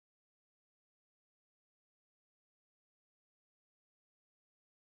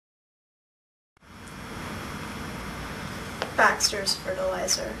Baxter's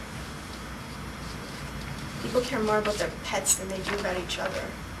fertilizer. People care more about their pets than they do about each other.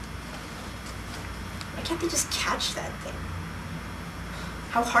 Why can't they just catch that thing?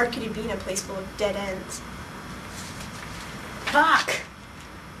 How hard could it be in a place full of dead ends? Fuck!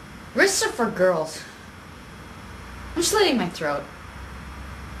 Wrists are for girls. I'm slitting my throat.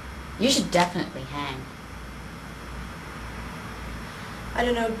 You should definitely hang. I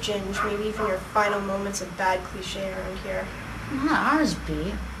don't know, Ginge, maybe even your final moments of bad cliche around here. Not ours,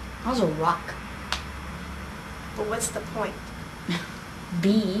 B. I was a rock. But what's the point?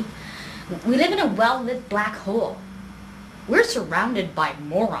 B, we live in a well-lit black hole. We're surrounded by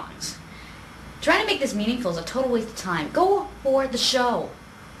morons. Trying to make this meaningful is a total waste of time. Go for the show.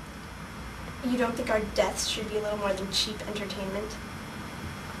 You don't think our deaths should be a little more than cheap entertainment?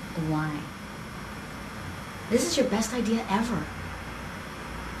 Why? This is your best idea ever.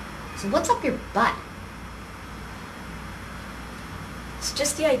 So what's up your butt? It's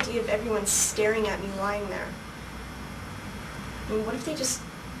just the idea of everyone staring at me lying there. I mean, what if they just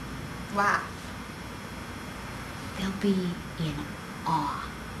laugh? They'll be in awe.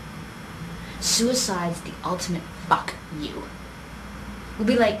 Suicide's the ultimate fuck you. We'll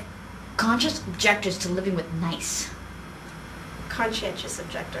be like conscious objectors to living with nice. Conscientious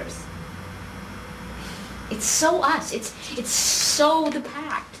objectors. It's so us. It's so the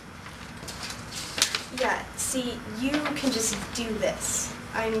pact. Yeah, see, you can just do this.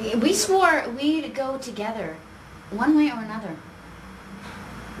 I mean, We swore we'd go together, one way or another.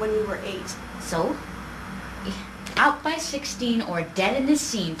 when we were 8. So, out by 16 or dead in this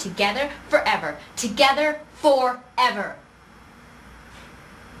scene, together forever. Together forever.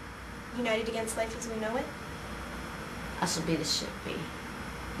 United against life as we know it? Us'll be the shit, B.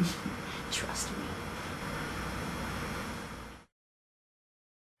 Trust me.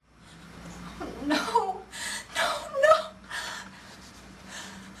 No! No, no!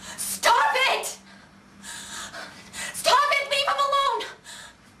 Stop it! Stop it! Leave him alone!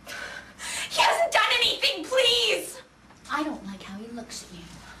 He hasn't done anything, please! I don't like how he looks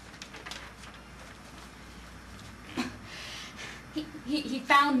at you. He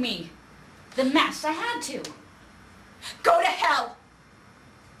found me. The mess. I had to. Go to hell!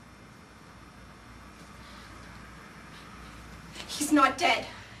 He's not dead.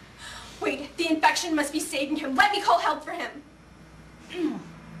 Wait, the infection must be saving him. Let me call help for him.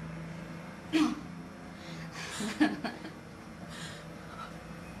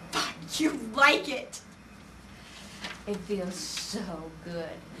 Fuck, you like it. It feels so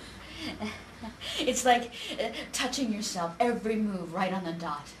good. It's like touching yourself, every move right on the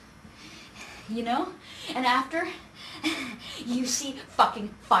dot. You know? And after, you see fucking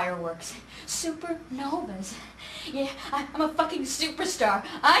fireworks. Supernovas. Yeah, I'm a fucking superstar.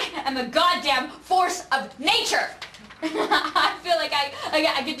 I am a goddamn force of nature. I feel like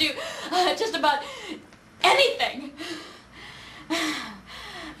I could do just about anything.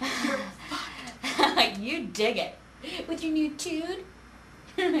 You're fucked. You dig it. With your new tune?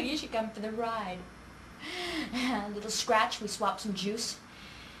 You should come for the ride. A little scratch, we swap some juice.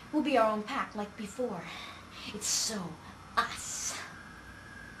 We'll be our own pack like before. It's so us.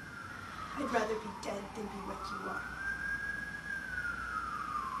 I'd rather be dead than be what you are.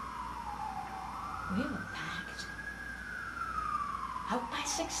 We have a pact. Out by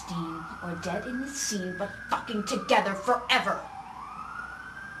 16 or dead in the scene, but fucking together forever.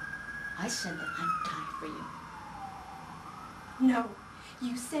 I said that I'd die for you. No,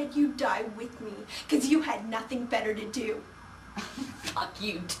 you said you'd die with me, because you had nothing better to do. Fuck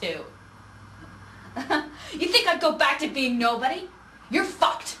you too. You think I'd go back to being nobody? You're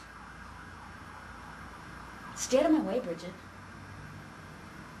fucked. Stay out of my way, Bridget.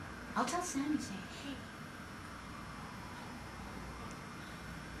 I'll tell Sammy, say, hey.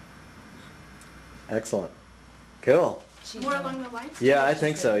 Excellent. Cool. More along the lines? Yeah, I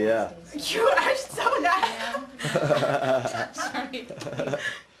think so, yeah. You are so nice. Sorry.